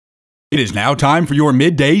It is now time for your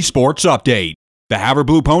midday sports update. The Havre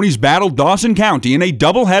Blue Ponies battled Dawson County in a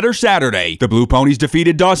doubleheader Saturday. The Blue Ponies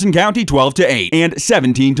defeated Dawson County 12-8 and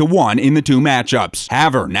 17-1 in the two matchups.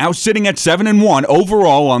 Havre now sitting at 7-1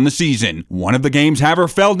 overall on the season. One of the games Havre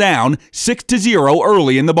fell down 6-0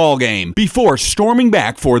 early in the ballgame before storming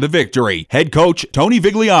back for the victory. Head coach Tony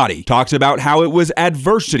Vigliotti talks about how it was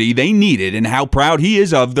adversity they needed and how proud he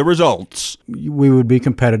is of the results. We would be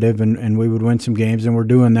competitive and we would win some games, and we're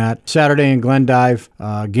doing that. Saturday in Glendive,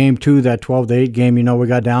 game 2, that 12-8 game, we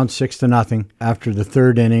got down 6-0 after the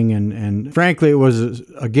third inning, and frankly, it was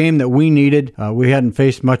a game that we needed. We hadn't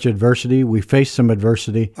faced much adversity. We faced some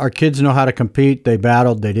adversity. Our kids know how to compete. They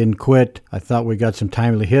battled. They didn't quit. I thought we got some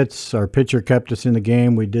timely hits. Our pitcher kept us in the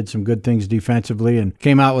game. We did some good things defensively and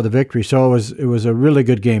came out with a victory. So it was a really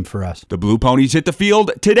good game for us. The Blue Ponies hit the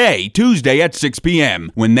field today, Tuesday at 6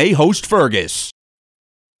 p.m. when they host Fergus.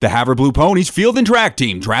 The Havre Blue Ponies field and track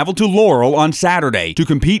team traveled to Laurel on Saturday to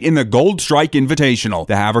compete in the Gold Strike Invitational.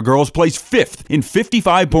 The Havre girls placed 5th in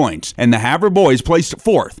 55 points, and the Havre boys placed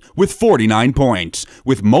 4th with 49 points,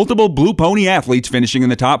 with multiple Blue Pony athletes finishing in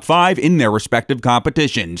the top 5 in their respective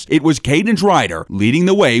competitions. It was Cadence Ryder leading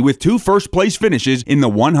the way with 2 first-place finishes in the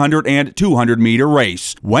 100 and 200-meter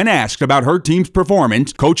race. When asked about her team's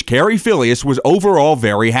performance, Coach Carrie Filius was overall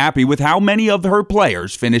very happy with how many of her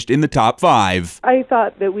players finished in the top 5. I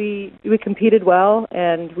thought that we competed well,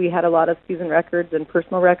 and we had a lot of season records and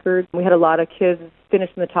personal records. We had a lot of kids finish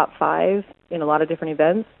in the top 5 in a lot of different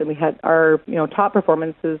events, and we had our top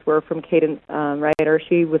performances were from Cadence Ryder.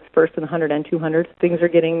 She was first in the 100 and 200. Things are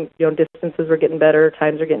getting, distances are getting better,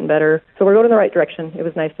 times are getting better. So we're going in the right direction. It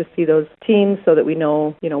was nice to see those teams so that we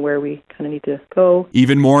know, where we kind of need to go.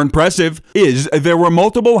 Even more impressive is there were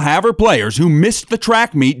multiple Havre players who missed the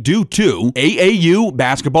track meet due to AAU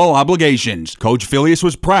basketball obligations. Coach Filius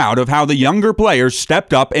was proud of how the younger players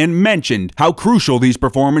stepped up and mentioned how crucial these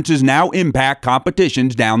performances now impact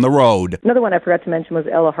competitions down the road. Another one I forgot to mention was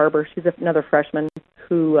Ella Harbor. She's another freshman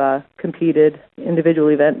who competed individual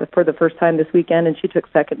event for the first time this weekend, and she took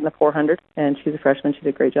second in the 400, and she's a freshman. She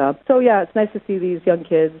did a great job. So, yeah, it's nice to see these young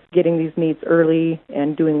kids getting these meets early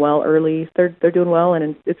and doing well early. They're doing well,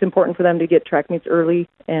 and it's important for them to get track meets early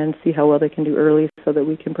and see how well they can do early so that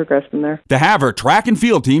we can progress from there. The Havre track and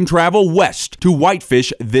field team travel west to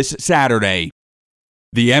Whitefish this Saturday.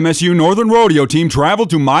 The MSU Northern Rodeo team traveled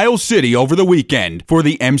to Miles City over the weekend for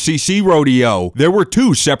the MCC Rodeo. There were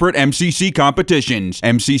 2 separate MCC competitions.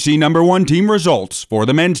 MCC number 1 team results for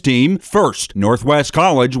the men's team: first, Northwest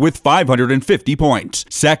College with 550 points.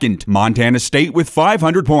 Second, Montana State with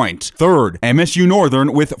 500 points. Third, MSU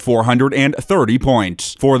Northern with 430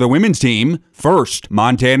 points. For the women's team, first,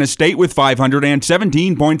 Montana State with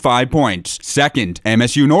 517.5 points. Second,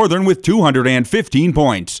 MSU Northern with 215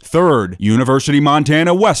 points. Third, University Montana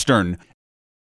Western